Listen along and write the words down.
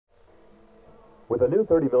With a new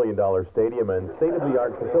 $30 million stadium and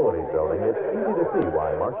state-of-the-art facilities building, it's easy to see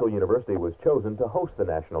why Marshall University was chosen to host the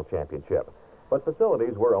national championship. But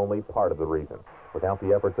facilities were only part of the reason. Without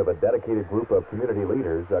the efforts of a dedicated group of community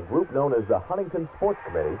leaders, a group known as the Huntington Sports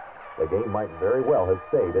Committee, the game might very well have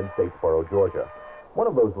stayed in Statesboro, Georgia.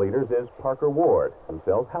 One of those leaders is Parker Ward, who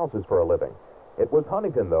sells houses for a living. It was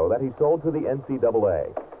Huntington, though, that he sold to the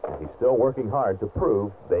NCAA, and he's still working hard to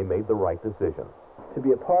prove they made the right decision. To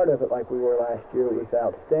be a part of it like we were last year was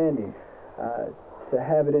outstanding. To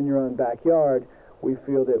have it in your own backyard, we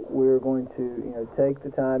feel that we're going to take the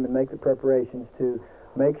time and make the preparations to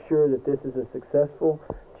make sure that this is a successful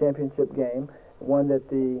championship game, one that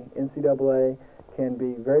the NCAA can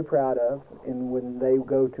be very proud of. And when they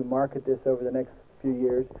go to market this over the next few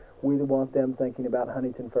years, we want them thinking about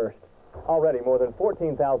Huntington first. Already, more than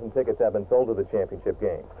 14,000 tickets have been sold to the championship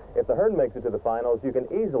game. If the Herd makes it to the finals, you can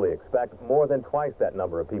easily expect more than twice that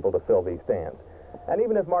number of people to fill these stands. And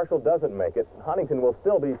even if Marshall doesn't make it, Huntington will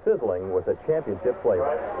still be sizzling with a championship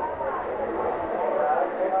flavor.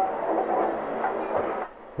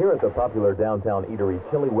 Here at the popular downtown eatery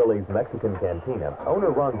Chili Willie's Mexican Cantina,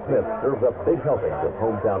 owner Ron Smith serves up big helpings of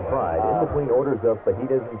hometown pride in between orders of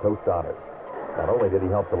fajitas and tostadas. Not only did he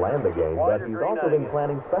help to land the game, but he's also been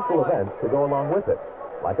planning special events to go along with it,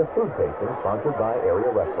 like a food tasting sponsored by area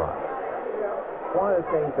restaurants. One of the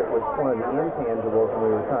things that was one of the intangibles when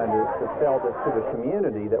we were trying to sell this to the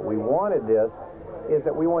community, that we wanted this, is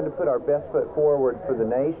that we wanted to put our best foot forward for the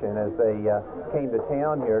nation as they came to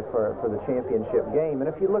town here for the championship game. And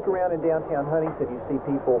if you look around in downtown Huntington, you see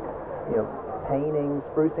people, painting,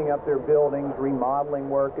 sprucing up their buildings, remodeling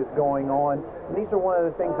work is going on. And these are one of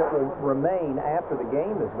the things that will remain after the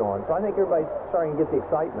game is gone. So I think everybody's starting to get the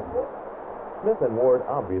excitement. Smith and Ward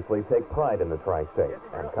obviously take pride in the tri-state,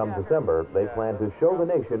 and come December, they plan to show the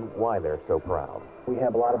nation why they're so proud. We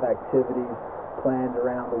have a lot of activities planned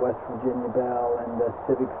around the West Virginia Bell and the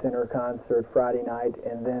Civic Center concert Friday night,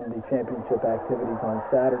 and then the championship activities on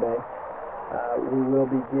Saturday. We will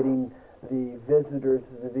be getting the visitors,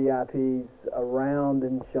 the VIPs, around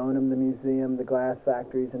and showing them the museum, the glass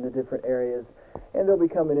factories, and the different areas. And they'll be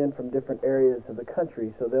coming in from different areas of the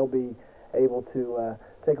country, so they'll be able to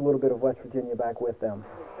take a little bit of West Virginia back with them.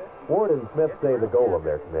 Ward and Smith say the goal of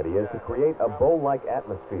their committee is to create a bowl-like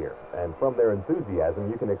atmosphere, and from their enthusiasm,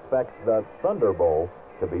 you can expect the Thunder Bowl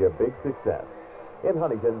to be a big success. In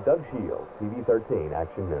Huntington, Doug Sheils, TV 13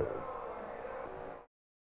 Action News.